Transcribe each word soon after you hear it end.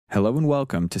Hello and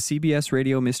welcome to CBS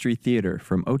Radio Mystery Theater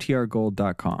from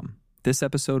OTRGold.com. This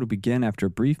episode will begin after a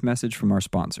brief message from our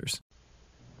sponsors.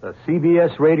 The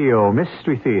CBS Radio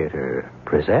Mystery Theater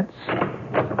presents...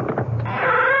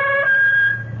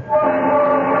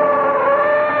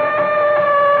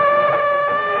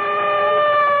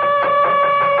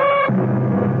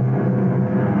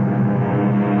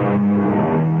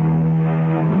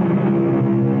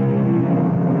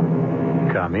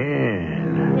 Come in.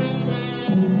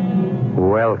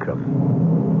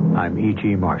 Welcome. I'm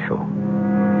E.G. Marshall.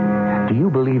 Do you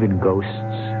believe in ghosts?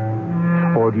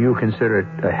 Or do you consider it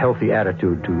a healthy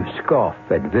attitude to scoff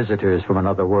at visitors from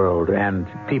another world and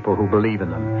people who believe in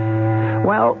them?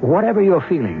 Well, whatever you're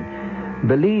feeling,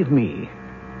 believe me,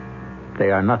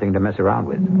 they are nothing to mess around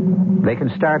with. They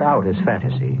can start out as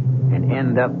fantasy and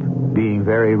end up being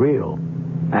very real.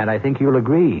 And I think you'll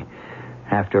agree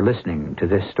after listening to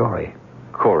this story.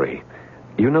 Corey,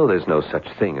 you know there's no such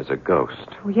thing as a ghost.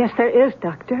 Oh, yes, there is,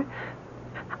 Doctor.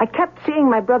 I kept seeing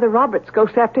my brother Robert's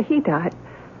ghost after he died.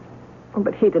 Oh,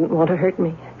 but he didn't want to hurt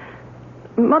me.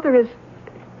 Mother is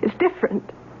different.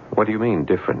 What do you mean,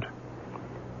 different?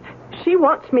 She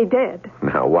wants me dead.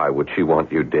 Now, why would she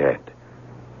want you dead?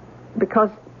 Because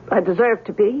I deserve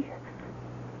to be.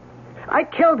 I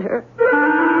killed her.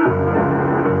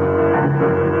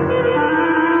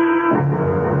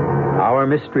 Our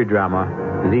mystery drama,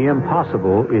 The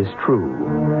Impossible is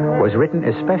True, was written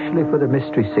especially for the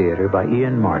Mystery Theater by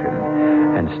Ian Martin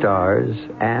and stars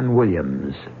Ann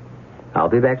Williams. I'll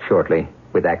be back shortly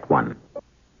with Act One.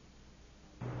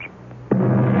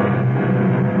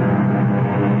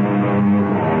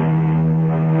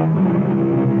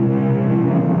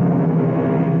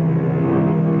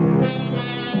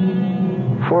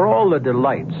 For all the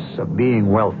delights of being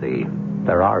wealthy,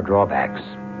 there are drawbacks.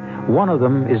 One of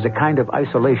them is the kind of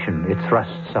isolation it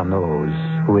thrusts on those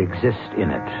who exist in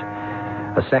it.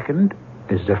 A second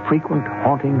is the frequent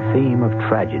haunting theme of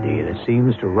tragedy that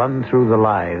seems to run through the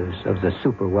lives of the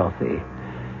super wealthy.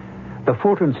 The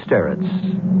Fulton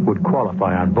Sterretts would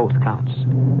qualify on both counts.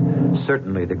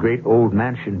 Certainly the great old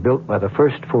mansion built by the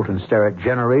first Fulton Sterrett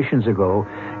generations ago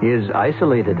is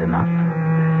isolated enough.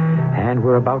 And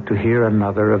we're about to hear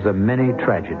another of the many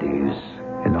tragedies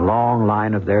in the long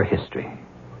line of their history.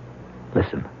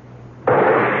 Listen.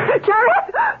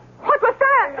 Jareth! What was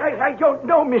that? I don't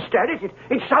know, Miss Sterrett.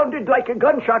 It sounded like a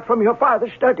gunshot from your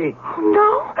father's study. Oh,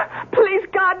 no. Please,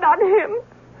 God, not him.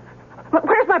 But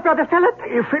where's my brother Philip?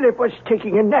 Philip was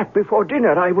taking a nap before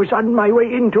dinner. I was on my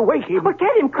way in to wake him. Well,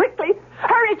 get him quickly.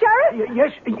 Hurry,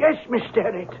 Jareth. Yes, Miss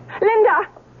Sterrett. Linda,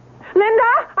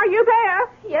 are you there?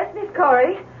 Yes, Miss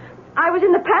Corey. I was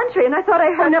in the pantry and I thought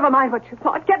I heard... Oh, never mind what you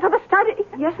thought. Get to the study.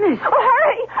 Yes, miss. Oh,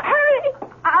 hurry.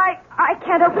 I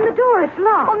can't open the door. It's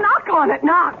locked. Oh, knock on it,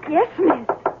 knock. Yes, miss.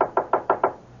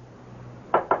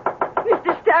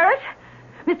 Mr. Sterrett?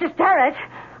 Mr. Sterrett?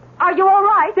 Are you all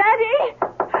right? Daddy!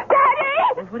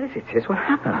 What is it, sis? What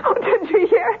happened? Oh, didn't you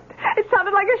hear it? It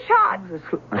sounded like a shot.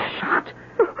 A shot?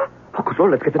 Oh, good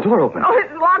Lord, let's get the door open. Oh,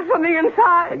 it's locked from the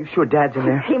inside. Are you sure Dad's in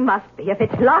there? He must be, if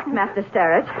it's locked, Master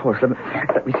Sterrett. Of course.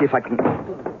 Let me see if I can...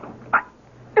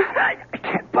 I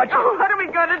can't budge. Oh, what are we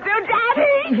going to do,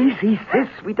 Daddy? Easy, sis.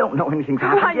 We don't know anything's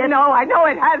happened yet. I know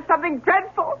it has something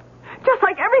dreadful. Just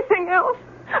like everything else.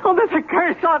 Oh, there's a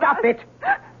curse on us. Stop it.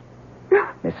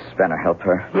 Miss Spanner, help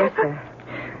her. Yes, sir.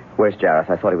 Where's Jareth?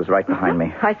 I thought he was right behind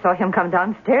me. I saw him come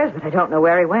downstairs, but I don't know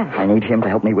where he went. I need him to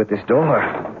help me with this door.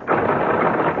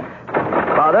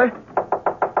 Father?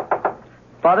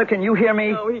 Father, can you hear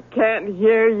me? No, he can't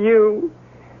hear you.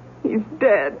 He's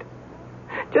dead.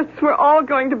 Just as we're all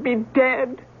going to be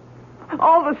dead.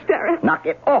 All the Sterretts. Knock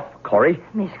it off, Corey.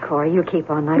 Miss Corey, you keep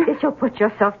on like this. You'll put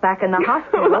yourself back in the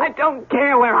hospital. I don't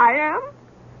care where I am.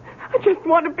 I just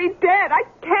want to be dead. I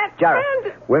can't stand Jareth,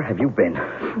 it. where have you been?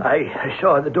 I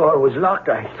saw the door was locked.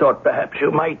 I thought perhaps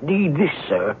you might need this,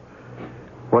 sir.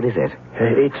 What is it?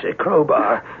 It's a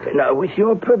crowbar. Now, with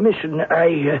your permission,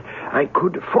 I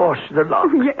could force the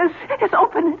lock. Yes,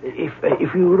 open it.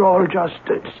 If you would all just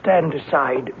stand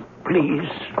aside, please.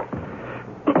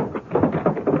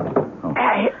 Oh.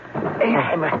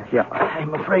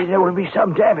 I'm afraid there will be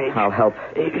some damage. I'll help.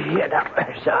 Here now,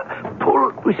 sir.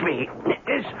 Pull with me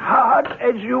as hard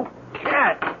as you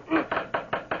can.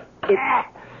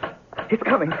 It's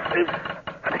coming.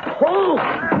 Pull!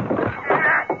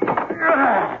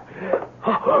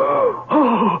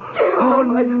 Oh,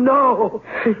 no.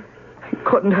 He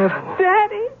couldn't have.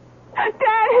 Daddy!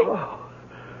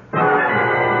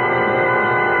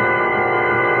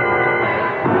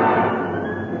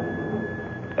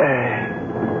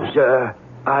 Sir,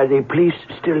 are the police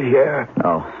still here?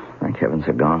 No, thank heavens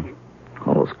they're gone.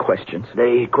 All those questions.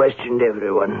 They questioned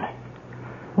everyone.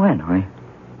 When?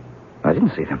 I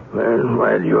didn't see them. Well,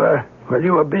 while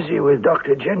you were busy with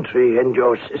Dr. Gentry and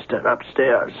your sister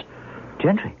upstairs.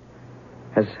 Gentry?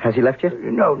 Has he left yet?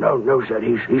 No, sir.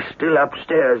 He's still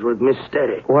upstairs with Miss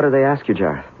Sterrett. What did they ask you,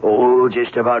 Jareth? Oh,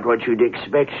 just about what you'd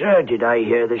expect, sir. Did I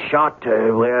hear the shot?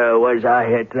 Where was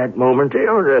I at that moment?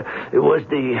 Was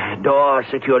the door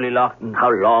securely locked? And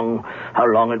how long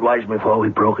it was before we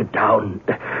broke it down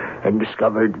and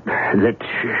discovered that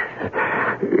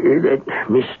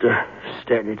Mr.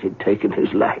 Sterrett had taken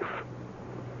his life?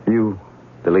 You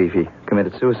believe he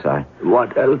committed suicide?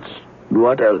 What else?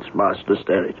 What else, Master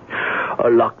Sterrett? A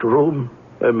locked room.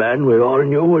 A man we all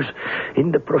knew was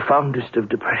in the profoundest of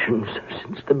depressions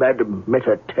since the madam met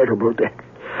a terrible death.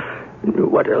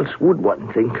 What else would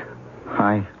one think?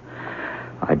 I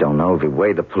don't know. The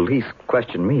way the police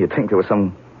questioned me, you'd think there was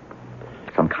some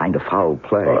kind of foul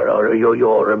play. Or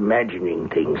you're imagining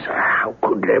things. How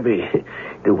could there be?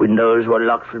 The windows were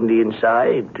locked from the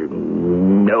inside.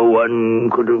 No one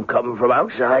could have come from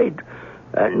outside.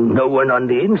 And no one on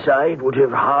the inside would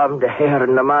have harmed a hair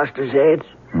on the master's head.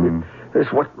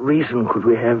 What reason could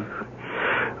we have?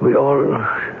 We all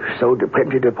so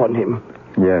depended upon him.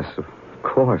 Yes, of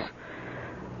course.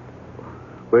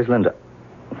 Where's Linda?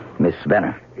 Miss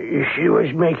Benner. She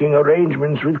was making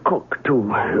arrangements with Cook to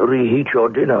reheat your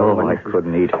dinner. Oh, I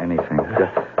couldn't eat anything.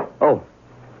 Oh,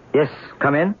 yes,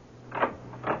 come in.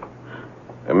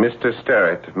 Mr.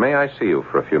 Sterrett, may I see you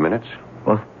for a few minutes?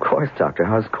 Well, of course, Doctor.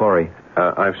 How's Corey?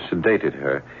 I've sedated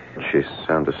her. She's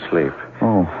sound asleep.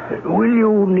 Oh. Will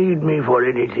you need me for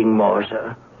anything more,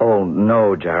 sir? Oh,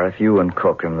 no, Jareth. You and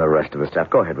Cook and the rest of the staff.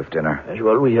 Go ahead with dinner.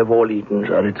 Well, we have all eaten,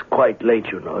 sir. It's quite late,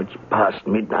 you know. It's past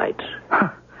midnight.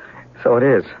 So it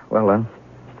is. Well, then,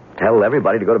 tell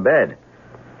everybody to go to bed.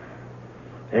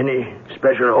 Any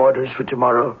special orders for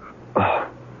tomorrow? Oh,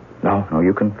 no,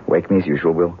 you can wake me as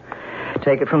usual. We'll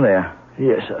take it from there.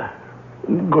 Yes, sir.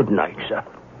 Good night, sir.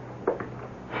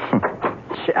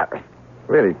 Jareth.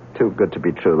 Really too good to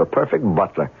be true. The perfect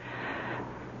butler.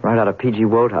 Right out of P.G.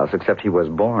 Wodehouse, except he was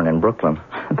born in Brooklyn.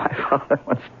 My father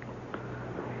once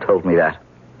told me that.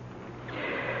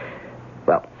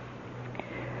 Well,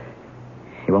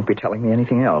 he won't be telling me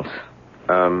anything else.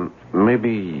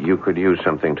 Maybe you could use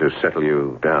something to settle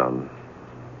you down.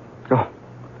 Oh,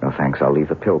 no thanks. I'll leave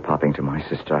the pill popping to my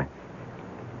sister.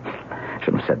 I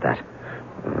shouldn't have said that.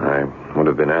 I would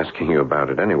have been asking you about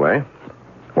it anyway.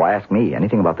 Why ask me?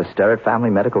 Anything about the Sterrett family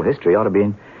medical history ought to be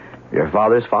in your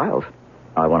father's files.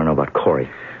 I want to know about Corey.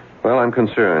 Well, I'm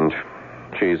concerned.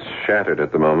 She's shattered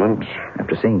at the moment.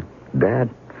 After seeing Dad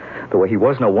the way he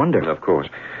was, no wonder. Of course.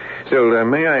 Still,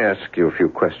 may I ask you a few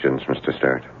questions, Mr.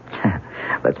 Sterrett?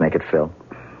 Let's make it Phil.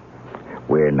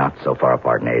 We're not so far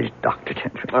apart in age, Dr.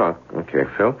 Gentry. Oh, okay,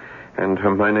 Phil. And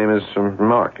my name is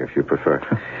Mark, if you prefer.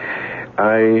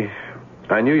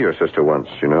 I knew your sister once,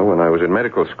 you know, when I was in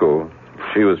medical school.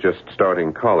 She was just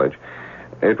starting college.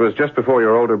 It was just before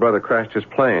your older brother crashed his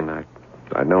plane.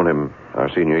 I'd known him our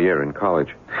senior year in college.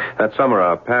 That summer,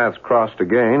 our paths crossed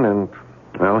again, and,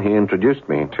 well, he introduced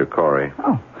me to Corey.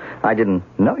 Oh, I didn't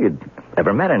know you'd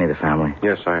ever met any of the family.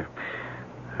 Yes, I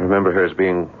remember her as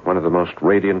being one of the most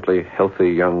radiantly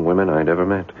healthy young women I'd ever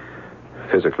met.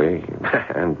 Physically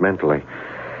and mentally.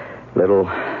 Little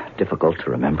difficult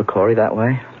to remember Corey that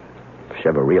way. If she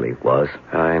ever really was.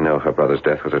 I know her brother's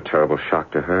death was a terrible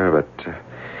shock to her, but...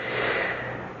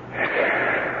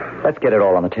 Let's get it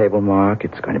all on the table, Mark.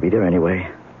 It's going to be there anyway.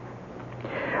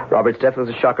 Robert's death was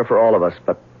a shocker for all of us,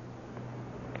 but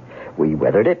we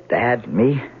weathered it, Dad,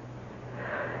 me.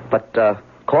 But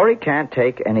Corey can't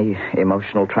take any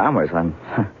emotional traumas. I'm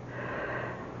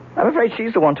afraid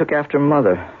she's the one who took after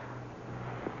Mother.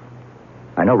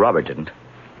 I know Robert didn't.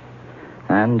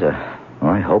 And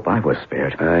I hope I was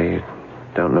spared. I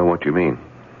don't know what you mean.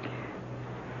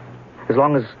 As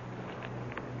long as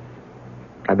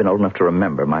I've been old enough to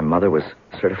remember, my mother was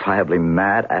certifiably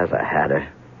mad as a hatter.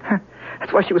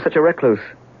 That's why she was such a recluse.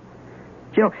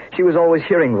 You know, she was always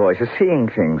hearing voices, seeing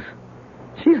things.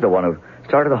 She's the one who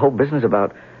started the whole business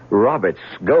about Robert's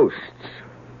ghosts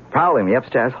prowling the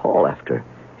upstairs hall after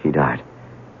he died.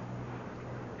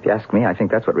 If you ask me, I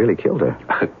think that's what really killed her.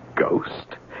 A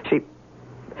ghost?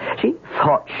 She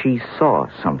thought she saw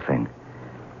something.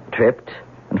 Tripped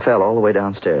and fell all the way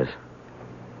downstairs.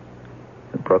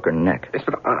 It broke her neck. Yes,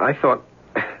 but I thought...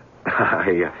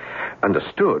 I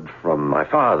understood from my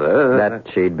father...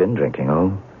 That she'd been drinking,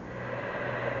 oh.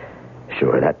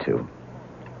 Sure, that too.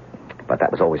 But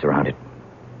that was always around it.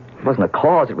 It wasn't a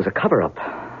cause, it was a cover-up.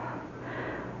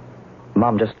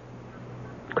 Mom just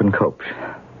couldn't cope.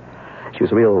 She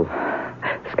was a real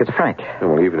schizophrenic.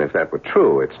 Well, even if that were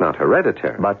true, it's not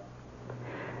hereditary. But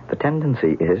the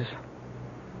tendency is...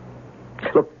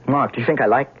 Look, Mark, do you think I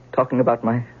like talking about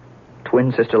my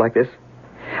twin sister like this?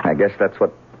 I guess that's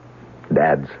what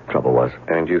Dad's trouble was.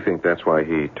 And you think that's why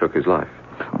he took his life?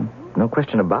 Oh, no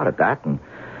question about it, that. And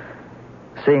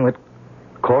seeing that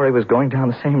Corey was going down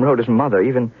the same road as Mother,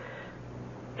 even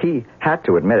he had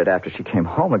to admit it after she came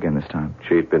home again this time.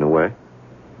 She'd been away?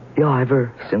 Yeah,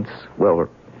 ever since, well,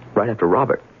 right after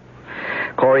Robert.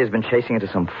 Corey has been chasing into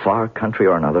some far country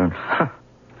or another, and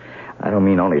I don't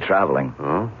mean only traveling.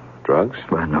 Oh, drugs?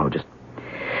 Well, no, just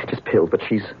pills, but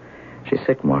she's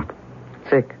sick, Mark.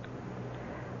 Sick.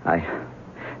 I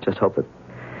just hope that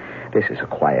this is a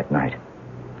quiet night.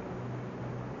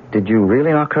 Did you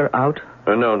really knock her out?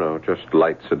 No, just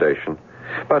light sedation.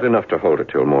 But enough to hold her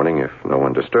till morning if no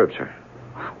one disturbs her.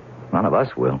 None of us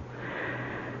will.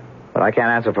 But I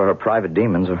can't answer for her private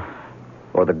demons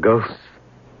or the ghosts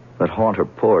that haunt her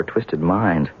poor, twisted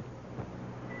mind.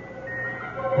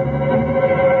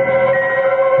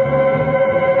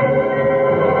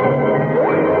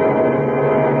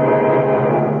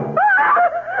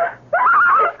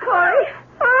 Corey!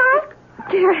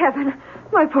 Dear heaven.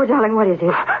 My poor darling, what is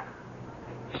it?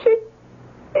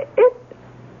 It's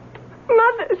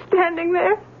Mother standing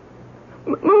there,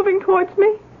 moving towards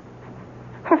me.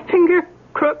 Her finger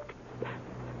crooked,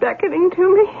 beckoning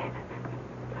to me.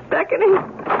 Beckoning.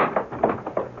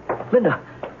 Linda,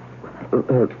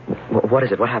 what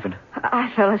is it? What happened? I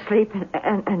fell asleep,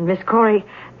 and Miss Corey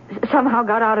somehow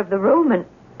got out of the room, and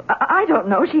I don't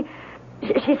know. She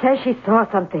says she saw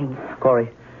something. Corey,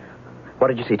 what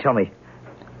did you see? Tell me.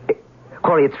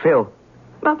 Corey, it's Phil.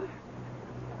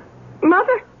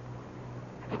 Mother,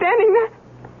 standing there,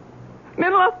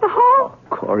 middle of the hall.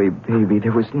 Oh, Corey, baby,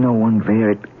 there was no one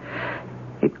there.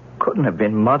 It couldn't have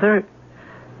been Mother.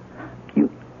 You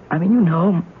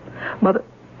know, Mother...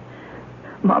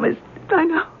 Mom is... I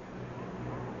know.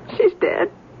 She's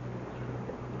dead.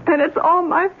 And it's all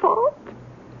my fault.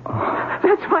 Oh.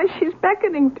 That's why she's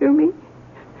beckoning to me.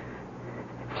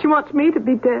 She wants me to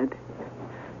be dead.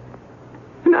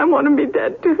 And I want to be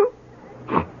dead, too.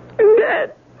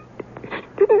 Dead.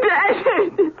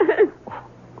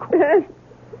 Dead.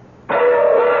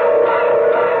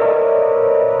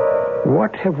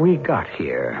 What have we got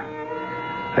here?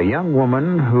 A young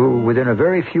woman who, within a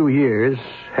very few years,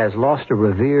 has lost a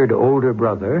revered older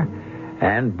brother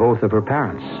and both of her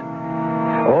parents.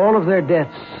 All of their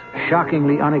deaths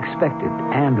shockingly unexpected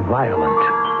and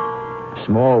violent.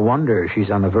 Small wonder she's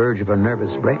on the verge of a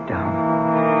nervous breakdown.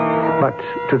 But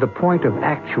to the point of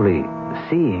actually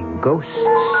seeing ghosts.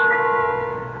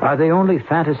 Are they only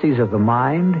fantasies of the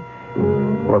mind?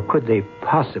 Or could they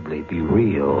possibly be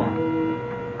real?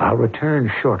 I'll return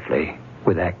shortly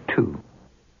with Act 2.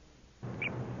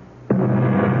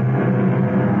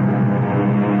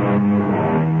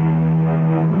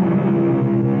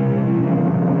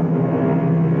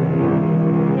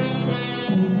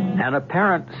 An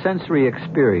apparent sensory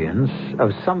experience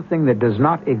of something that does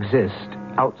not exist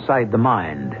outside the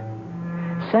mind.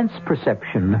 Sense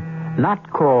perception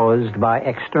not caused by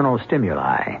external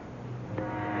stimuli.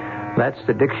 That's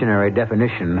the dictionary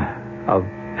definition of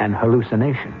an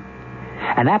hallucination.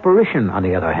 An apparition, on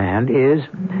the other hand, is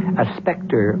a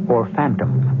specter or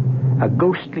phantom, a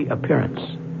ghostly appearance,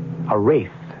 a wraith.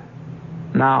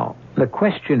 Now, the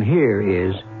question here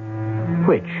is,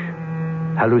 which?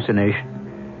 Hallucination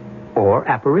or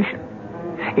apparition?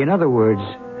 In other words,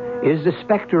 is the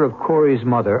specter of Corey's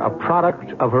mother a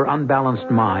product of her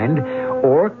unbalanced mind,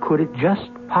 or could it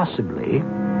just possibly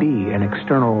be an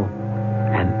external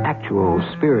and actual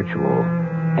spiritual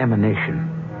emanation?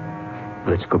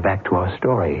 Let's go back to our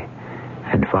story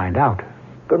and find out.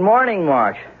 Good morning,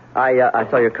 Mark. I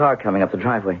saw your car coming up the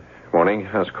driveway. Morning.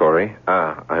 How's Corey?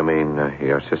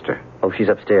 Your sister. Oh, she's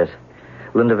upstairs.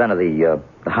 Linda Venner, the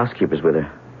housekeeper's with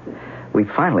her. We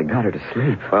finally got her to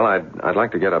sleep. Well, I'd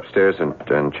like to get upstairs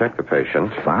and check the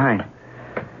patient. Fine.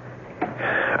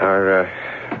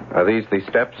 Are these the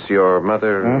steps your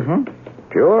mother... Mm-hmm.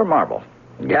 Pure marble.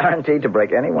 Guaranteed to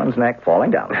break anyone's neck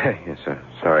falling down. Yes, sir.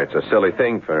 Sorry, it's a silly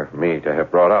thing for me to have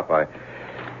brought up.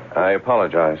 I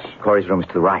apologize. Corey's room is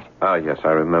to the right. Ah, yes,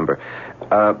 I remember.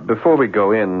 Before we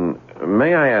go in,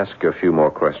 may I ask a few more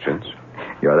questions?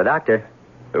 You're the doctor.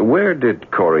 Where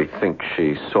did Corey think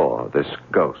she saw this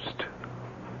ghost?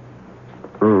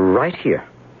 Right here.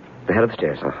 The head of the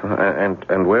stairs. Uh-huh.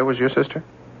 And where was your sister?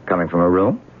 Coming from her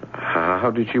room.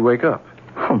 How did she wake up?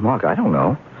 Oh, Mark, I don't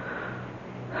know.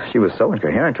 She was so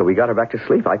incoherent until we got her back to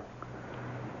sleep.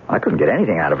 I couldn't get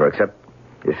anything out of her except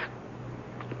this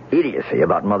idiocy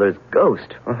about Mother's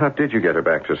ghost. Well, how did you get her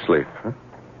back to sleep? Huh?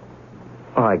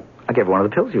 Oh, I gave her one of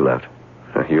the pills you left.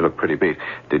 You look pretty beat.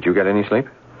 Did you get any sleep?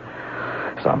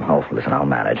 Somehow. Listen, I'll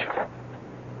manage.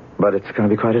 But it's going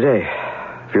to be quite a day.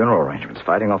 Funeral arrangements,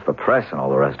 fighting off the press and all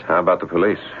the rest. How about the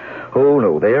police? Oh,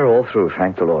 no, they're all through,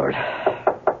 thank the Lord.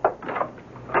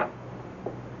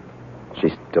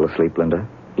 She's still asleep, Linda?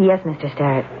 Yes, Mr.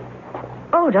 Starrett.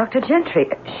 Oh, Dr. Gentry.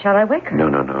 Shall I wake her? No,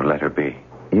 let her be.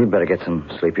 You'd better get some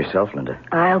sleep yourself, Linda.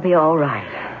 I'll be all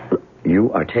right. Look,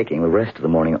 you are taking the rest of the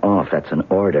morning off. That's an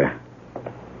order.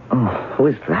 Oh, who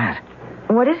is that?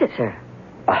 What is it, sir?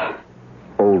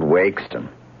 Old Wakeston.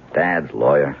 Dad's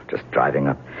lawyer, just driving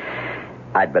up.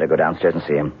 I'd better go downstairs and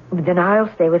see him. Then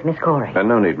I'll stay with Miss Corey.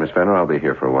 No need, Miss Fenner. I'll be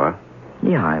here for a while.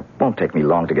 Yeah, it won't take me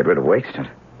long to get rid of Wakeston.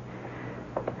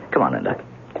 Come on, Linda.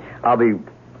 I'll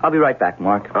be right back,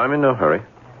 Mark. I'm in no hurry.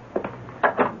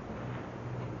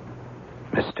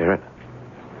 Miss Starrett?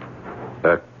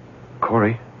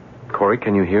 Corey? Corey,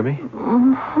 can you hear me?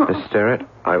 Miss Starrett,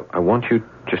 I want you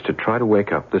just to try to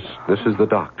wake up. This is the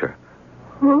doctor.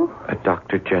 Who?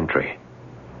 Dr. Gentry.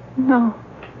 No.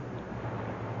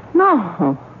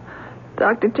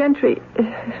 Dr. Gentry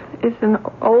is an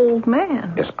old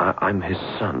man. Yes, I'm his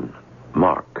son,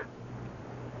 Mark.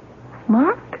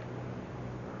 Mark?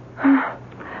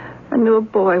 I knew a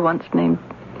boy once named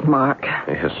Mark.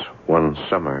 Yes, one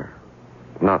summer.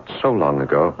 Not so long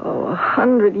ago.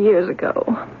 100 years ago.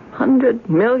 100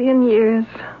 million years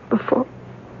before.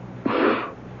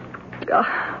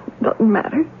 Doesn't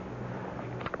matter.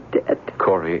 Dead.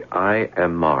 Corey, I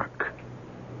am Mark.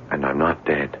 And I'm not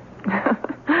dead.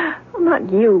 Well, not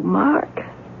you, Mark.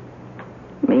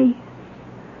 Me.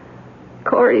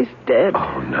 Corey's dead.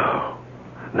 Oh, no.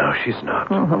 No, she's not.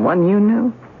 Oh, the one you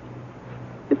knew.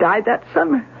 He died that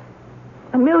summer.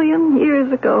 1 million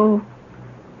years ago.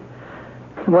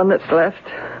 The one that's left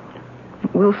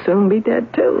will soon be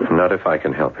dead, too. Not if I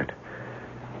can help it.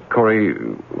 Corey,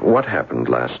 what happened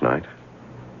last night?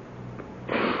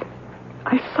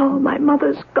 I saw my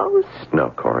mother's ghost.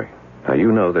 No, Corey. Now,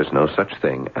 you know there's no such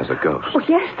thing as a ghost. Oh,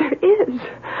 yes, there is.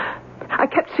 I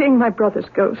kept seeing my brother's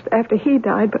ghost after he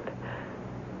died,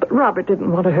 but Robert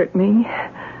didn't want to hurt me.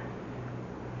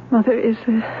 Mother is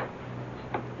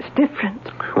different.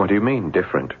 What do you mean,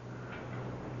 different?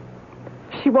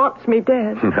 She wants me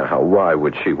dead. Now, why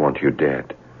would she want you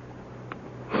dead?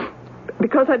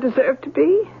 Because I deserve to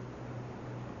be.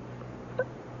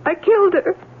 I killed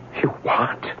her. You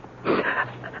what?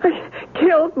 I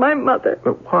killed my mother.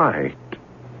 But why?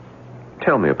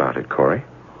 Tell me about it, Corey.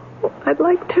 I'd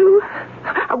like to.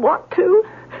 I want to.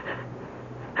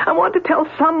 I want to tell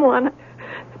someone,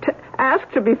 to ask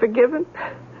to be forgiven.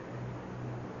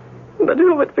 But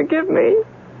who would forgive me?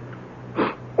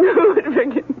 Who would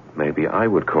forgive me? Maybe I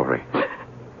would, Corey.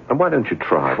 And why don't you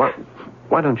try?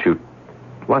 Why don't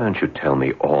you tell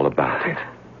me all about it?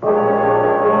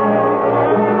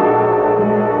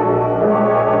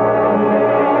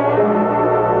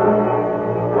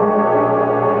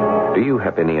 Do you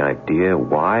have any idea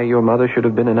why your mother should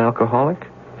have been an alcoholic?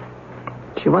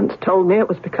 She once told me it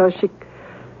was because she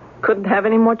couldn't have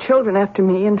any more children after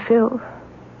me and Phil.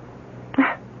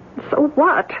 So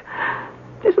what?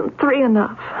 Isn't 3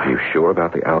 enough? Are you sure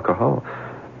about the alcohol?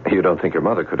 You don't think your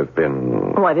mother could have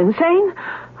been... What, insane?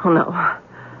 Oh, no.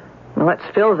 Well, that's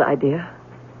Phil's idea.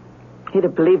 He'd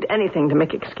have believed anything to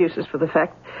make excuses for the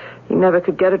fact he never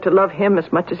could get her to love him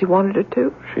as much as he wanted her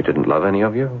to. She didn't love any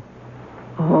of you?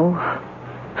 Oh,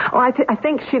 I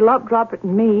think she loved Robert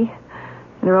and me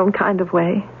in her own kind of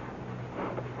way.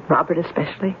 Robert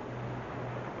especially.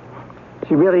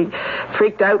 She really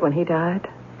freaked out when he died.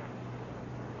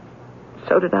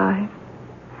 So did I.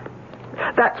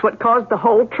 That's what caused the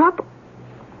whole trouble.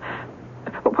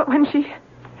 When she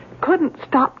couldn't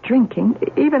stop drinking,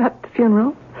 even at the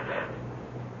funeral,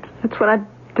 that's when I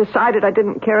decided I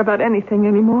didn't care about anything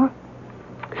anymore.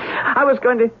 I was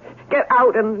going to get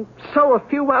out and sow a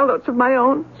few wild oats of my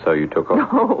own. So you took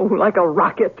off? No, like a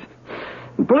rocket.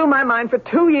 It blew my mind for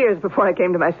 2 years before I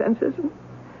came to my senses. And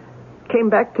came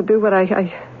back to do what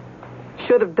I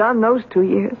should have done those 2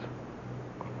 years.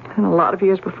 And a lot of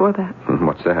years before that.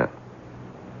 What's that?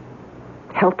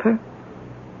 Help her.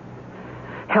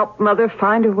 Help Mother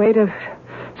find a way to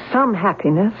some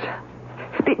happiness.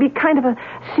 Be kind of a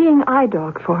seeing eye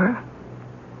dog for her.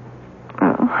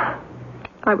 Oh,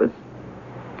 I was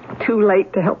too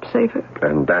late to help save her.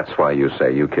 And that's why you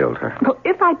say you killed her. Well,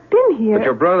 if I'd been here... But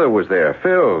your brother was there,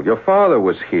 Phil. Your father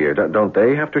was here. Don't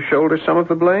they have to shoulder some of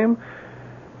the blame?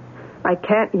 I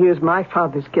can't use my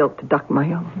father's guilt to duck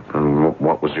my own. And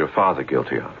what was your father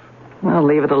guilty of? I'll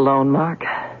leave it alone, Mark.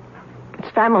 It's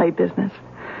family business.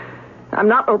 I'm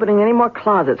not opening any more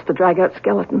closets to drag out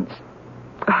skeletons.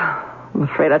 I'm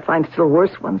afraid I'd find still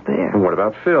worse ones there. And what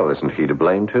about Phil? Isn't he to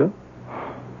blame, too?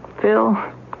 Phil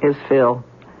is Phil.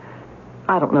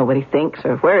 I don't know what he thinks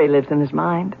or where he lives in his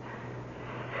mind.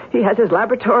 He has his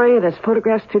laboratory and his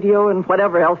photograph studio and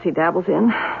whatever else he dabbles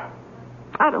in.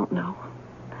 I don't know.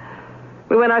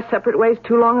 We went our separate ways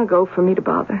too long ago for me to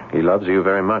bother. He loves you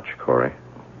very much, Corey.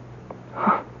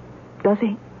 Does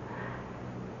he?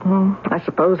 I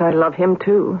suppose I love him,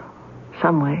 too.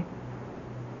 Some way.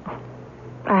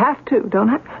 I have to, don't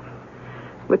I?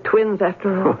 We're twins,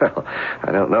 after all. Well,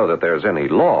 I don't know that there's any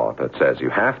law that says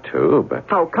you have to,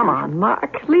 but... Oh, come on,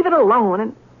 Mark. Leave it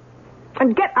alone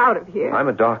and get out of here. I'm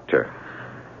a doctor,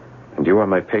 and you are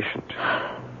my patient.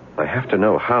 I have to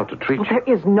know how to treat you. There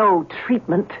is no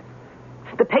treatment.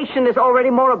 The patient is already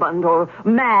moribund or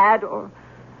mad or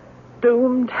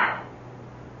doomed.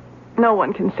 No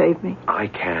one can save me. I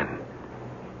can.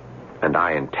 And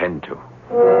I intend to.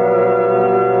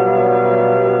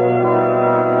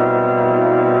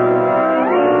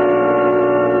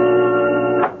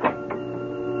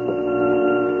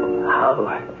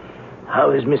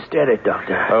 How is Miss Sterrett,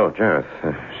 Doctor? Oh, Jareth.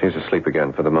 She's asleep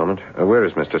again for the moment. Where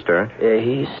is Mr. Sterrett?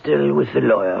 He's still with the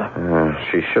lawyer.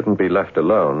 She shouldn't be left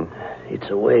alone. It's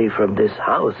away from this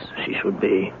house, she should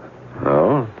be.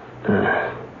 Oh?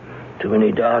 Too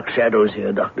many dark shadows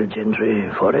here, Dr. Gentry,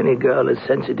 for any girl as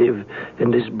sensitive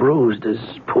and as bruised as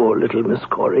poor little Miss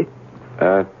Corey.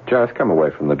 Jareth, come away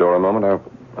from the door a moment.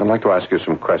 I'd like to ask you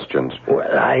some questions.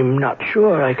 Well, I'm not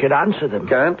sure I can answer them.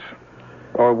 Can't?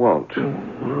 Or won't?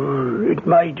 It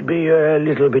might be a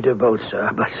little bit of both,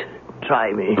 sir, but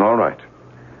try me. All right.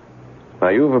 Now,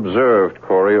 you've observed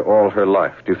Corey all her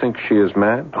life. Do you think she is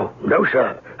mad? Oh, no,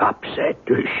 sir. Upset,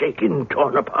 shaken,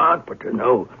 torn apart, but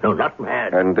no, not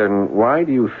mad. And then why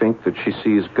do you think that she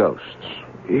sees ghosts?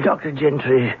 Dr.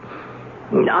 Gentry,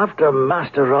 after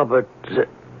Master Robert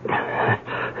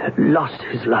lost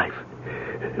his life,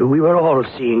 we were all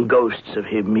seeing ghosts of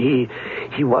him.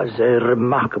 He was a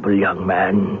remarkable young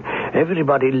man.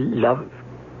 Everybody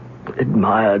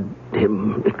admired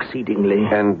him exceedingly.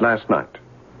 And last night,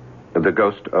 the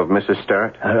ghost of Mrs.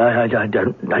 Sterrett? I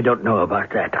don't know about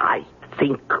that. I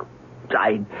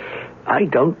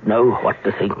don't know what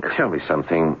to think. Tell me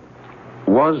something.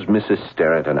 Was Mrs.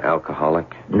 Sterrett an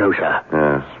alcoholic? No, sir.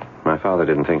 Yes, my father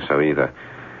didn't think so either.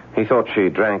 He thought she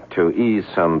drank to ease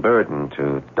some burden,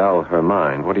 to dull her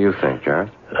mind. What do you think, Jareth?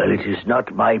 Well, it is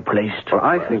not my place to... Well,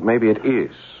 I think maybe it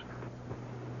is.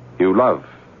 You love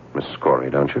Mrs. Corey,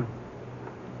 don't you?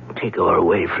 Take her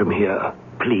away from here,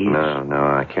 please.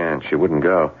 No, I can't. She wouldn't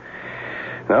go.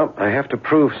 No, I have to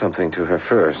prove something to her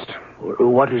first.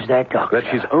 What is that, Doctor? That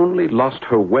she's only lost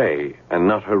her way and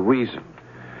not her reason.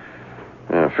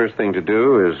 First thing to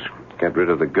do is get rid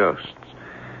of the ghosts.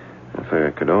 If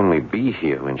I could only be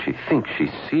here when she thinks she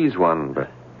sees one, but...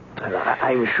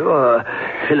 I'm sure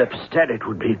Philip Sterrett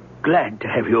would be glad to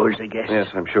have you as a guest. Yes,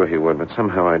 I'm sure he would, but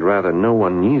somehow I'd rather no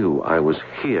one knew I was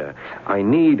here. I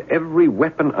need every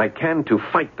weapon I can to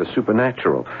fight the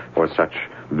supernatural or such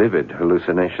vivid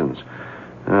hallucinations.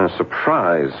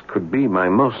 Surprise could be my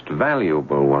most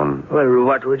valuable one. Well,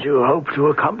 what would you hope to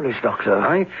accomplish, Doctor?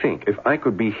 I think if I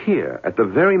could be here at the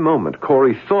very moment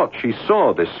Corey thought she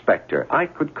saw this specter, I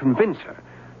could convince her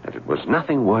that it was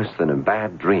nothing worse than a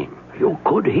bad dream. You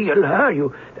could heal her,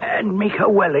 and make her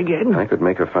well again. I could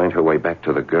make her find her way back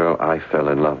to the girl I fell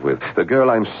in love with. The girl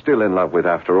I'm still in love with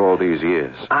after all these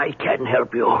years. I can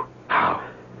help you. How?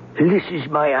 This is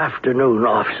my afternoon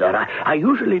off, sir. I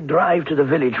usually drive to the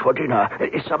village for dinner,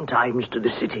 sometimes to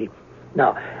the city.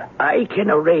 Now, I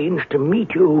can arrange to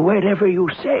meet you wherever you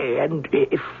say, and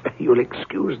if you'll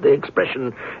excuse the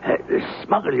expression,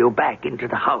 smuggle you back into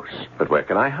the house. But where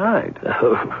can I hide?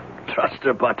 Oh, trust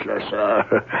a butler,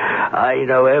 sir. I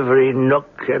know every nook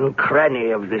and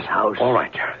cranny of this house. All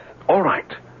right, Jareth. All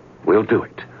right. We'll do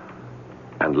it.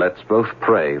 And let's both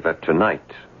pray that tonight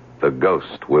the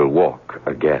ghost will walk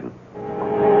again.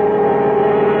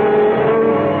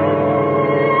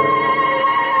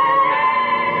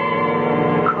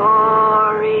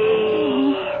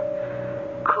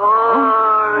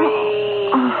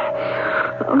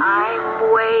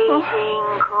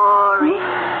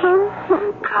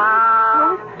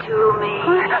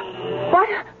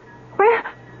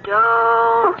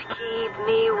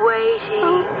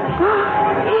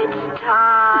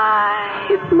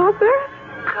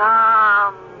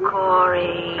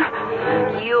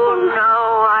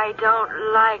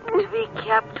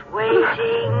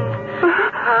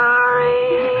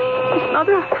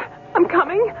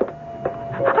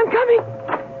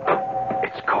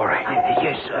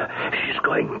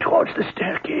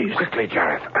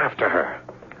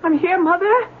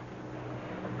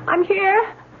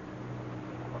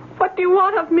 What do you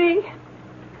want of me?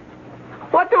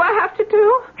 What do I have to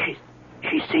do?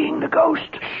 She's seeing the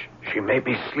ghost. She may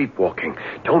be sleepwalking.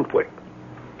 Don't wait.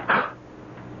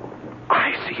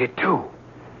 I see it, too.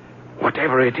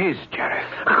 Whatever it is, Jareth.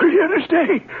 Clear as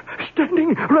day.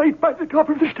 Standing right by the top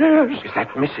of the stairs. Is that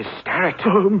Mrs. Starrett?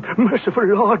 Oh, merciful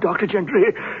Lord, Dr.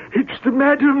 Gentry. It's the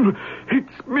madam.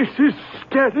 It's Mrs.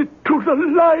 Starrett to the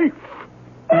life.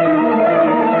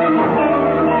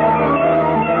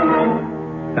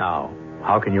 Now,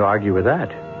 how can you argue with that?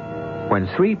 When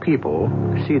three people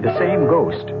see the same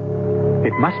ghost,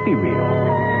 it must be real.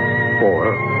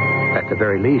 Or, at the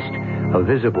very least, a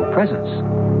visible presence.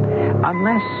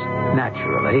 Unless,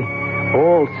 naturally,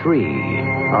 all three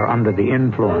are under the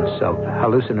influence of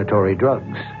hallucinatory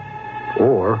drugs.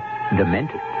 Or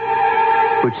demented.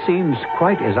 Which seems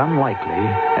quite as unlikely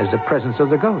as the presence of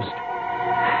the ghost.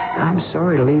 I'm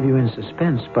sorry to leave you in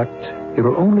suspense, but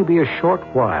it'll only be a short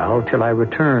while till I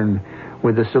return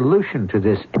with the solution to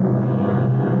this.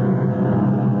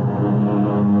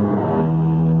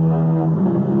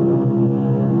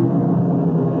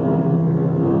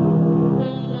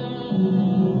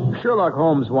 Sherlock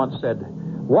Holmes once said,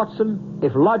 "Watson,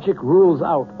 if logic rules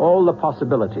out all the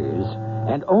possibilities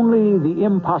and only the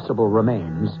impossible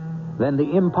remains, then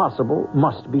the impossible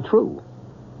must be true."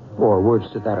 Or words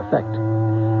to that effect.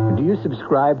 Do you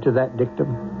subscribe to that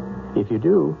dictum? If you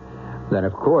do, then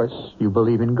of course you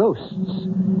believe in ghosts.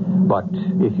 But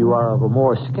if you are of a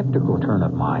more skeptical turn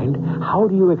of mind, how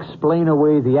do you explain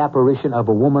away the apparition of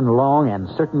a woman long and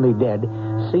certainly dead,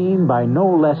 seen by no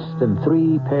less than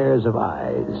 3 pairs of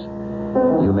eyes?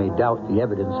 You may doubt the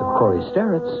evidence of Corey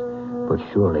Starrett's, but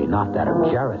surely not that of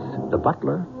Jareth, the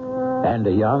butler, and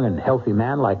a young and healthy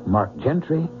man like Mark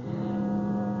Gentry.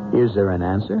 Is there an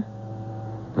answer?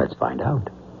 Let's find out.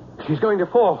 She's going to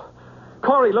fall.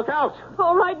 Corey, look out!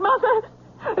 All right, Mother.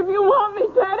 If you want me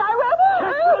dead, I will.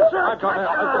 I've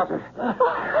got her.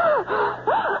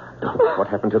 What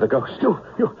happened to the ghost?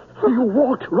 You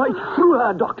walked right through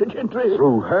her, Dr. Gentry.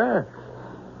 Through her?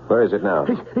 Where is it now?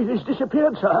 It has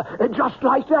disappeared, sir. Just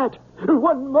like that.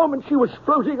 One moment she was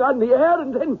floating on the air,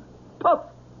 and then, puff,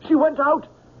 she went out,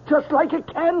 just like a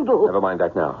candle. Never mind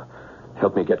that now.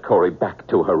 Help me get Corey back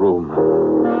to her room.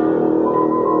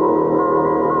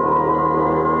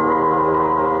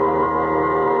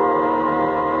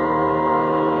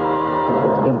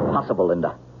 Impossible,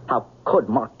 Linda. How could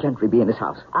Mark Gentry be in his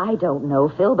house? I don't know,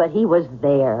 Phil, but he was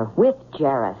there with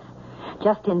Jareth.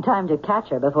 Just in time to catch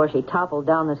her before she toppled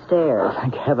down the stairs.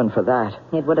 Thank heaven for that.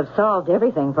 It would have solved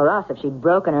everything for us if she'd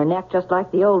broken her neck just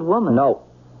like the old woman. No.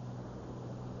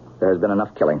 There's been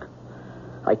enough killing.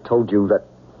 I told you that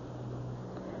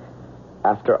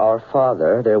after our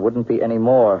father, there wouldn't be any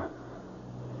more.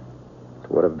 It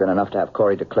would have been enough to have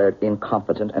Corey declared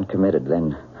incompetent and committed.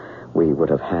 Then we would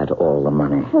have had all the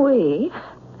money. We?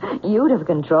 You'd have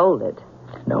controlled it.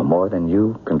 No more than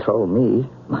you control me,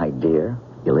 my dear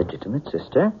illegitimate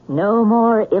sister. No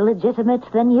more illegitimate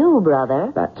than you,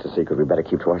 brother. That's a secret we better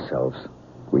keep to ourselves.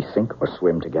 We sink or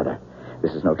swim together.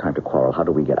 This is no time to quarrel. How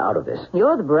do we get out of this?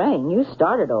 You're the brain. You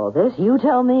started all this. You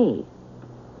tell me.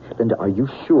 Linda, are you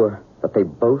sure that they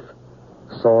both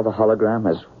saw the hologram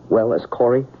as well as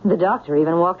Corey? The doctor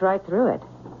even walked right through it.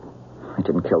 I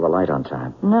didn't kill the light on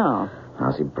time. No.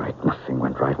 How's he bright? Nothing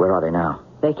went right. Where are they now?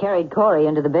 They carried Corey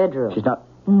into the bedroom. She's not...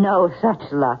 No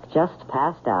such luck. Just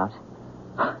passed out.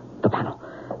 The panel.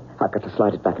 I've got to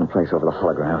slide it back in place over the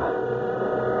hologram.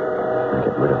 I'll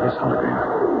get rid of this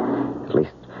hologram. At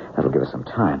least that'll give us some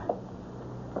time.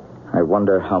 I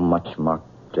wonder how much Mark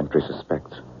Gentry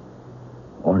suspects.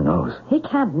 Or knows. He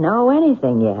can't know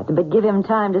anything yet, but give him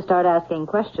time to start asking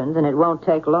questions, and it won't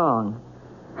take long.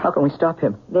 How can we stop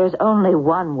him? There's only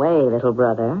one way, little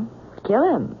brother.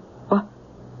 Kill him. What?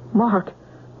 Mark?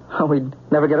 Oh, we'd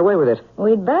never get away with it.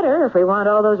 We'd better if we want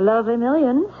all those lovely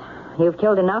millions. You've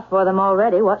killed enough for them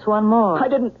already. What's one more? I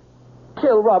didn't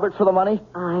kill Robert for the money.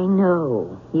 I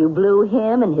know. You blew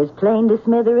him and his plane to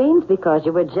smithereens because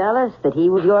you were jealous that he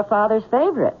was your father's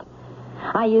favorite.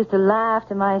 I used to laugh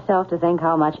to myself to think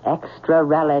how much extra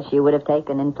relish you would have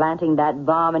taken in planting that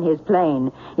bomb in his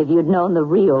plane if you'd known the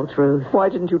real truth. Why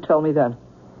didn't you tell me then?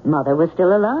 Mother was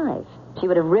still alive. She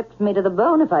would have ripped me to the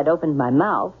bone if I'd opened my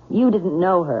mouth. You didn't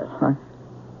know her.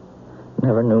 I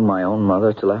never knew my own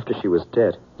mother till after she was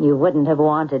dead. You wouldn't have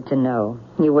wanted to know.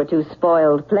 You were too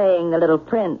spoiled playing the little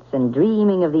prince and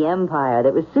dreaming of the empire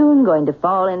that was soon going to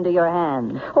fall into your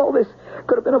hands. All this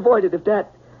could have been avoided if Dad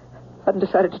hadn't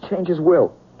decided to change his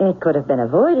will. It could have been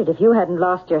avoided if you hadn't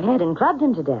lost your head and clubbed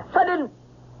him to death. I didn't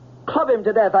club him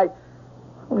to death. I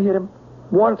only hit him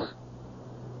once.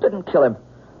 Didn't kill him.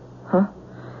 Huh?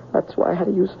 That's why I had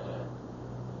to use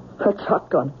A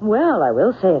shotgun. Well, I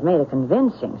will say it made a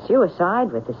convincing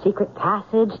suicide with the secret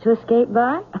passage to escape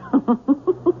by.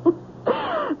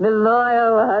 The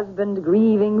loyal husband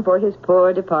grieving for his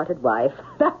poor departed wife.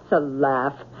 That's a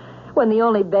laugh. When the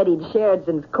only bed he'd shared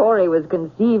since Corey was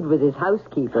conceived was his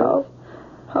housekeeper's.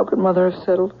 How could Mother have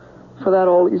settled for that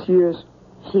all these years?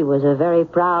 She was a very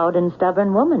proud and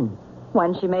stubborn woman.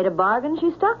 When she made a bargain,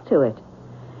 she stuck to it.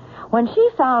 When she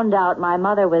found out my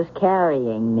mother was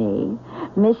carrying me,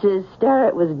 Mrs.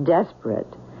 Sterrett was desperate.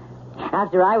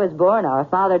 After I was born, our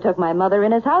father took my mother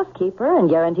in as housekeeper and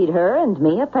guaranteed her and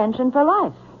me a pension for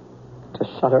life. To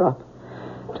shut her up.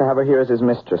 To have her here as his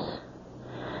mistress.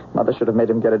 Mother should have made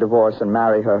him get a divorce and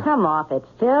marry her. Come off it,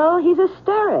 Phil. He's a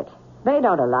Sterrett. They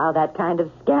don't allow that kind of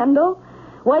scandal.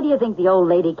 Why do you think the old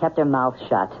lady kept her mouth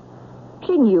shut?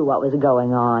 She knew what was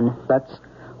going on. That's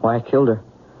why I killed her.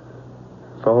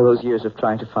 For all those years of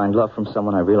trying to find love from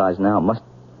someone I realize now must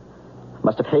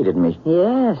have hated me.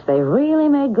 Yes, they really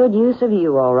made good use of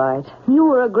you, all right. You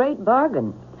were a great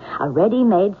bargain. A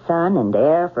ready-made son and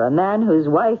heir for a man whose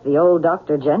wife, the old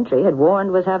Dr. Gentry, had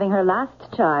warned was having her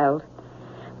last child.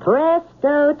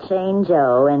 Presto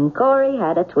changeo, and Corey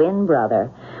had a twin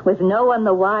brother, with no one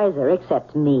the wiser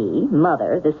except me,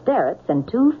 Mother, the Sterretts, and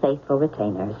 2 faithful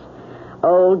retainers,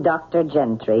 old Dr.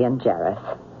 Gentry and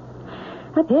Jareth.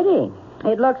 A pity.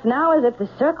 It looks now as if the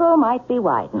circle might be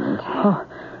widened. Oh,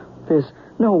 there's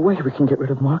no way we can get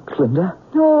rid of Mark, Linda.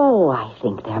 Oh, I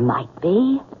think there might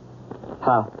be.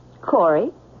 How?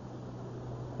 Corey,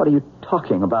 What are you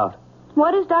talking about?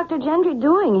 what is Dr. Gentry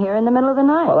doing here in the middle of the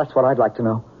night? Well, that's what I'd like to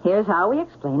know. Here's how we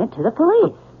explain it to the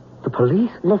police. The police?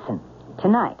 Listen,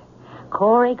 tonight,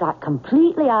 Corey got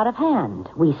completely out of hand.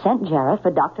 We sent Jareth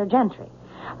for Dr. Gentry.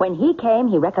 When he came,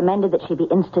 he recommended that she be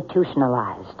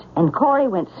institutionalized. And Corey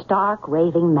went stark,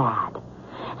 raving mad.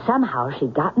 Somehow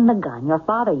she'd gotten the gun your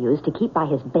father used to keep by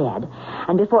his bed,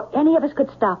 and before any of us could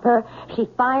stop her, she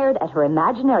fired at her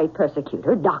imaginary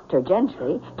persecutor, Dr.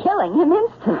 Gentry, killing him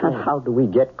instantly. How do we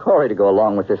get Corey to go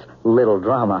along with this little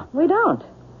drama? We don't.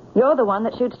 You're the one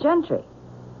that shoots Gentry.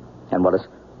 And what does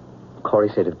Corey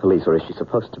say to the police, or is she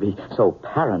supposed to be so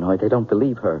paranoid they don't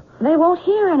believe her? They won't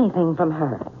hear anything from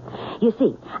her. You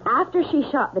see, after she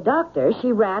shot the doctor,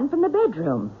 she ran from the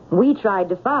bedroom. We tried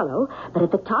to follow, but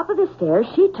at the top of the stairs,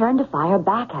 she turned to fire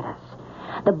back at us.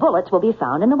 The bullets will be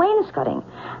found in the wainscoting.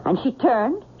 And she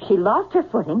turned, she lost her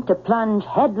footing to plunge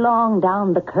headlong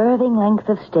down the curving length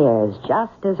of stairs,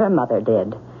 just as her mother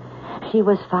did. She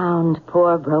was found,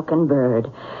 poor broken bird,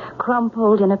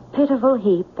 crumpled in a pitiful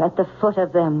heap at the foot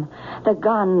of them, the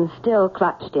gun still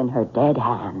clutched in her dead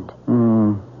hand.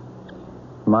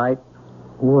 Might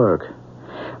work.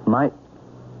 Might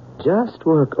just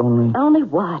work, only... Only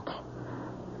what?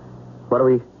 What do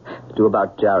we do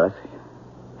about Jareth?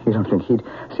 You don't think he'd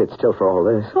sit still for all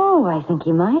this? Oh, I think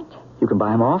he might. You can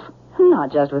buy him off?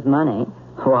 Not just with money.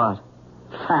 What?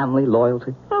 Family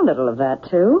loyalty? A little of that,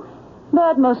 too.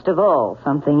 But most of all,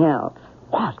 something else.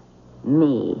 What?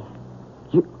 Me.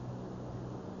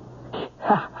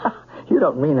 You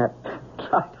don't mean that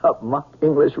dried-up mock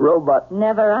English robot.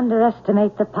 Never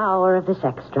underestimate the power of the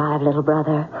sex drive, little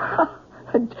brother.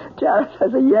 Jareth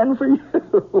has a yen for you.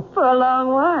 For a long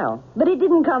while. But it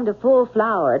didn't come to full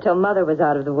flower till Mother was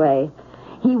out of the way.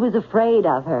 He was afraid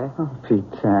of her. Oh, Pete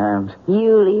Tams.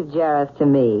 You leave Jareth to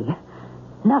me.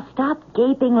 Now stop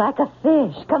gaping like a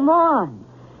fish. Come on.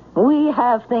 We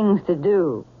have things to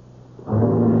do.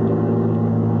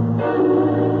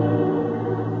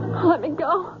 Let me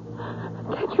go.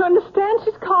 Can't you understand?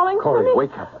 She's calling for me. Corey,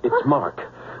 wake up. It's Mark.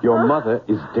 Your mother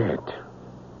is dead.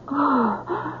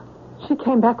 Oh, she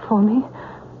came back for me.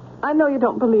 I know you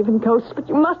don't believe in ghosts, but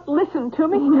you must listen to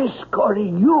me. Miss Corey,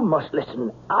 you must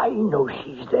listen. I know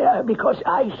she's there because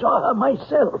I saw her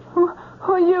myself. Who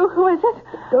are you? Who is it?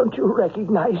 Don't you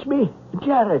recognize me?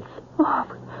 Jareth.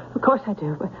 Oh, of course I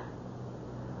do.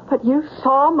 But you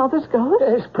saw Mother's ghost?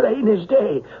 As plain as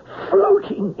day,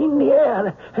 floating in the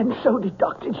air, and so did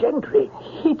Dr. Gentry.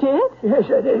 He did?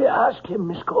 Yes, ask him,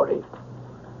 Miss Corey.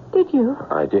 Did you?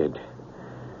 I did.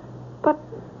 But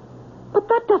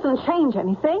that doesn't change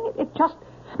anything. It just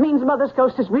means Mother's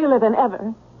ghost is realer than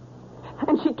ever.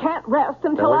 And she can't rest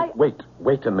until Now,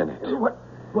 wait a minute.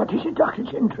 What is it, Dr.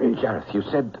 Gentry? Jareth, you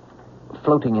said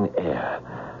floating in air.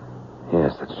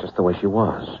 Yes, that's just the way she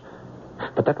was.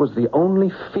 But that was the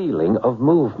only feeling of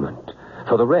movement.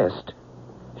 For the rest,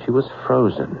 she was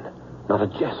frozen. Not a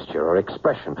gesture or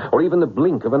expression, or even the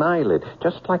blink of an eyelid.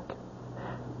 Just like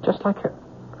a...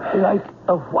 Like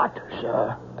a what,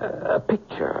 sir? A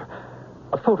picture.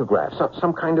 A photograph.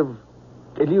 Some kind of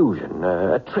illusion.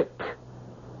 A trick.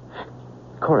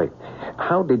 Corey,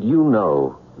 how did you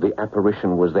know the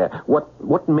apparition was there.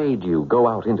 What made you go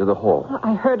out into the hall?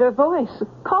 I heard her voice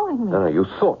calling me. No, you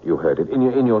thought you heard it in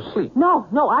your sleep. No,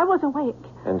 I was awake.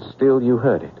 And still you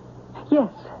heard it.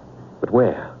 Yes. But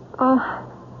where?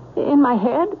 In my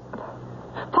head.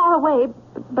 Far away,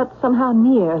 but somehow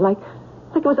near, like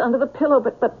it was under the pillow,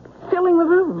 but filling the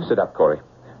room. Sit up, Corey.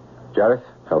 Jareth,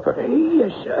 help her.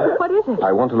 Yes, sir. What is it?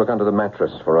 I want to look under the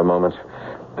mattress for a moment.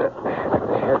 At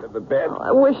the head of the bed.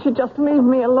 I wish you'd just leave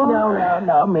me alone.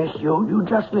 No, miss. You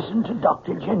just listen to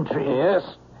Dr. Gentry. Yes,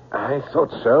 I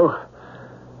thought so.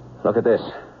 Look at this.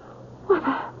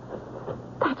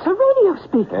 That's a radio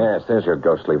speaker. Yes, there's your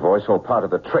ghostly voice, all part of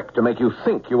the trick to make you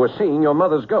think you were seeing your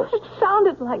mother's ghost. It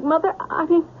sounded like Mother. I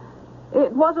mean,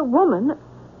 it was a woman.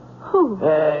 Who?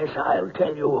 Yes, I'll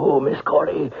tell you who, Miss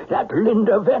Corey. That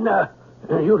Linda Venner.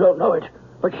 You don't know it,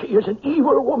 but she is an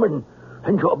evil woman.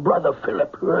 And your brother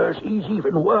Philip, he's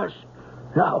even worse.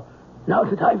 Now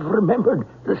that I've remembered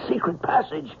the secret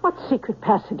passage. What secret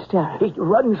passage, Jared? It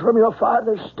runs from your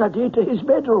father's study to his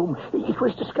bedroom. It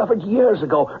was discovered years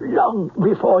ago, long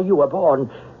before you were born.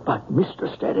 But Mr.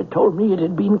 Stead had told me it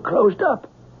had been closed up.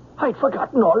 I'd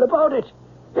forgotten all about it.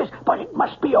 Yes, but it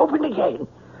must be open again.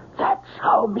 That's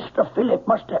how Mr. Philip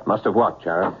must have... Must have what,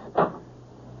 Jareth?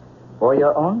 For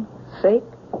your own sake,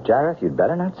 Jareth, you'd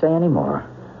better not say any more.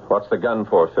 What's the gun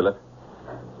for, Philip?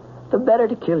 The better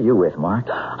to kill you with, Mark.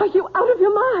 Are you out of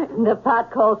your mind? The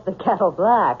pot calls the kettle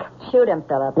black. Shoot him,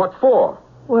 Philip. What for?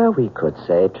 Well, we could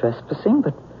say trespassing,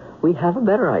 but we have a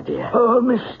better idea. Oh,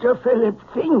 Mr. Philip,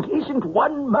 think isn't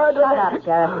one murder... Shut up,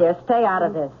 Sheriff, dear. Stay out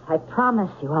of this. I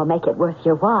promise you I'll make it worth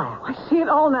your while. I see it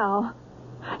all now.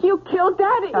 You killed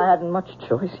Daddy. I hadn't much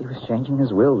choice. He was changing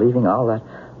his will, leaving all that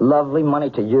lovely money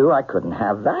to you. I couldn't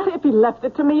have that. If he left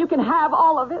it to me, you can have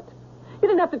all of it. You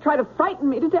didn't have to try to frighten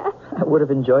me to death. I would have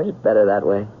enjoyed it better that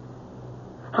way.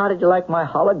 How did you like my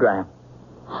hologram?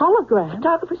 Hologram?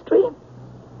 Photographer's dream.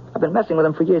 I've been messing with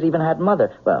him for years, even had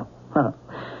Mother. Well,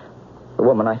 the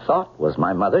woman I thought was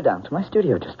my mother down to my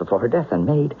studio just before her death and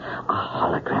made a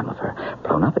hologram of her.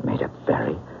 Blown up, it made a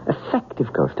very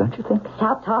effective ghost, don't you think?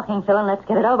 Stop talking, Phil, and let's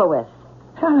get it over with.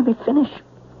 Now, let me finish.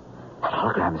 That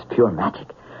hologram is pure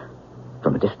magic.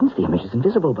 From a distance, the image is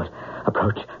invisible, but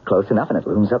approach close enough and it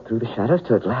looms up through the shadows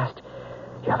till at last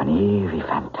you have an eerie,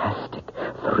 fantastic,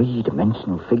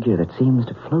 three-dimensional figure that seems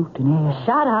to float in air.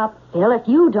 Shut up, Phil. If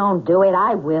you don't do it,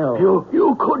 I will.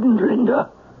 You couldn't, Linda.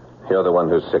 You're the one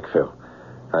who's sick, Phil.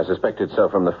 I suspected so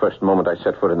from the first moment I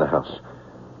set foot in the house.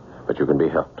 But you can be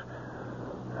helped.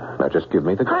 Now just give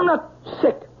me the gun. I'm not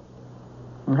sick.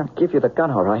 I'll give you the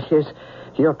gun, all right. Here's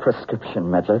your prescription,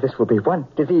 meddler. This will be one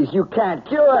disease you can't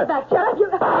cure. Get back, Jared.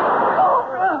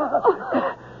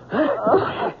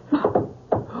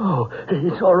 Oh,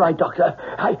 it's all right, Doctor.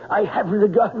 I have the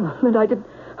gun. And I didn't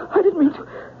mean to.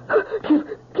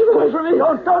 Give away from me.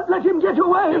 Don't let him get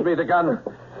away. Give me the gun.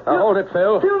 Now hold it,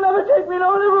 Phil. He'll never take me.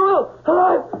 No, never will.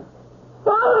 Alive.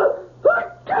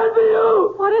 It can't be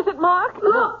you. What is it, Mark?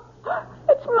 Look.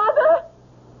 It's Mother.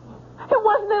 It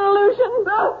wasn't an illusion.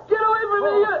 No, get away from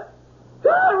me.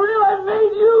 Not real, I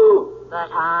made you. But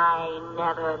I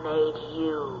never made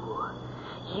you.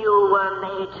 You were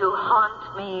made to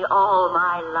haunt me all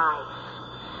my life.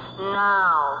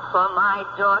 Now, for my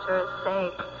daughter's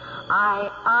sake, I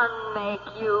unmake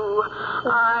you.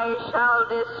 I shall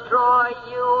destroy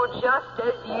you just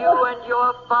as you and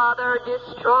your father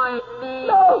destroyed me.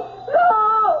 No.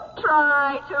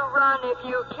 Try to run if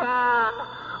you can.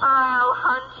 I'll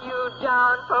hunt you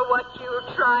down for what you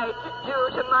tried to do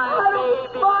to my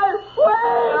baby. My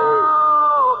way.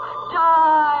 No,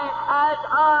 die as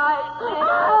I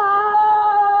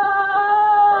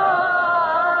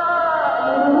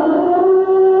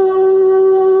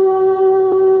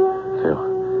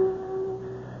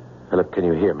did. Philip, can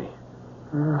you hear me?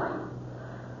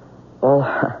 All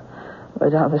way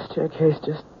down the staircase,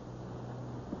 just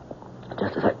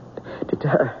as I did to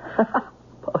her.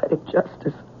 Poetic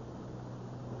justice.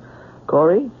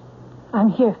 Corey? I'm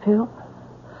here, Phil.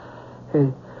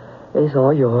 It's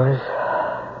all yours.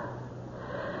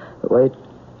 The way it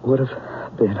would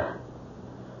have been.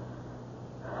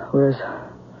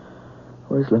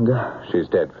 Where's Linda? She's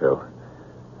dead, Phil.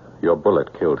 Your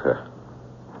bullet killed her.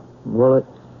 Bullet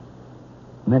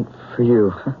meant for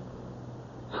you.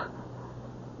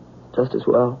 Just as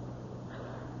well.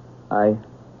 I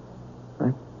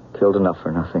killed enough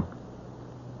for nothing.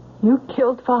 You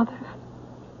killed Father?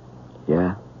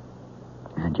 Yeah.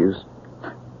 And used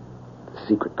the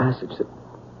secret passage that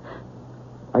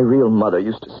my real mother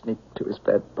used to sneak to his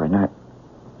bed by night.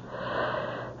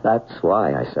 That's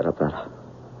why I set up that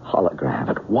hologram.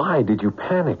 But why did you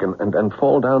panic and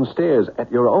fall downstairs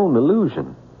at your own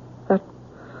illusion?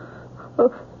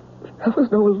 That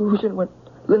was no illusion. When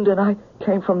Linda and I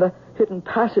came from the hidden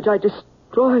passage, I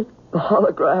destroyed the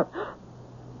hologram.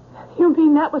 You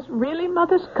mean that was really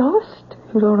Mother's ghost?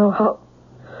 You don't know how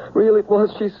real it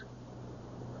was. She's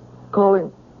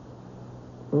calling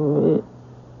me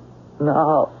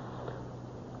now.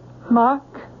 Mark?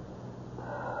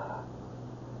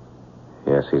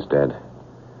 Yes, he's dead.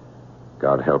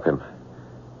 God help him,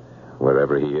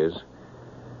 wherever he is.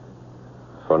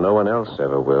 For no one else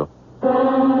ever will.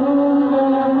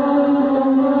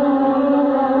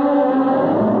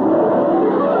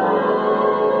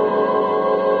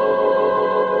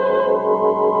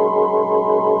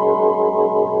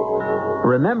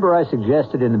 Remember I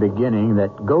suggested in the beginning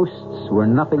that ghosts were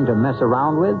nothing to mess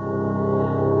around with?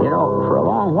 You know, for a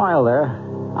long while there,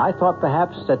 I thought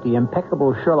perhaps that the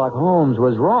impeccable Sherlock Holmes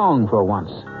was wrong for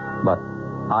once. But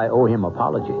I owe him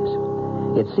apologies.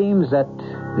 It seems that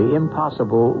the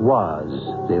impossible was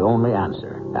the only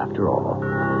answer, after all.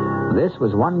 This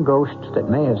was one ghost that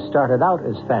may have started out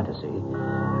as fantasy,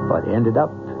 but ended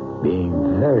up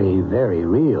being very, very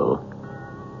real.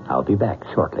 I'll be back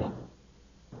shortly.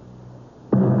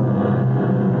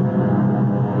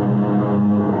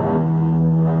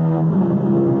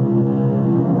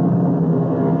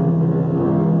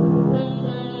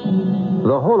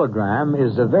 The hologram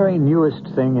is the very newest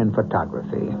thing in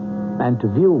photography, and to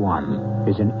view one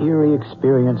is an eerie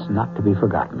experience not to be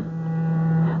forgotten.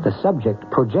 The subject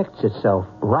projects itself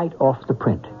right off the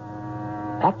print,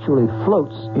 actually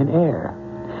floats in air.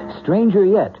 Stranger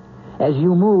yet, as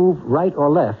you move right or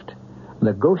left,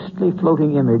 the ghostly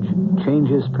floating image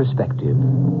changes perspective,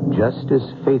 just as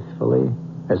faithfully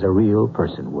as a real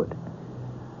person would.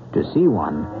 To see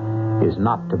one is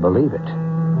not to believe it.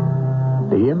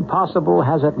 The impossible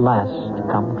has at last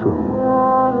come true.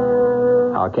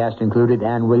 Our cast included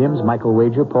Ann Williams, Michael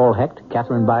Wager, Paul Hecht,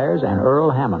 Catherine Byers, and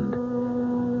Earl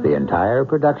Hammond. The entire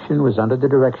production was under the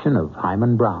direction of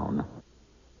Hyman Brown.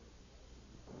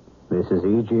 This is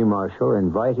E.G. Marshall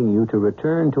inviting you to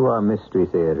return to our Mystery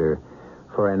Theater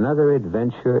for another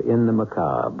adventure in the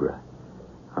macabre.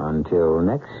 Until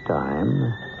next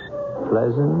time,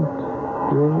 pleasant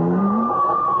dreams.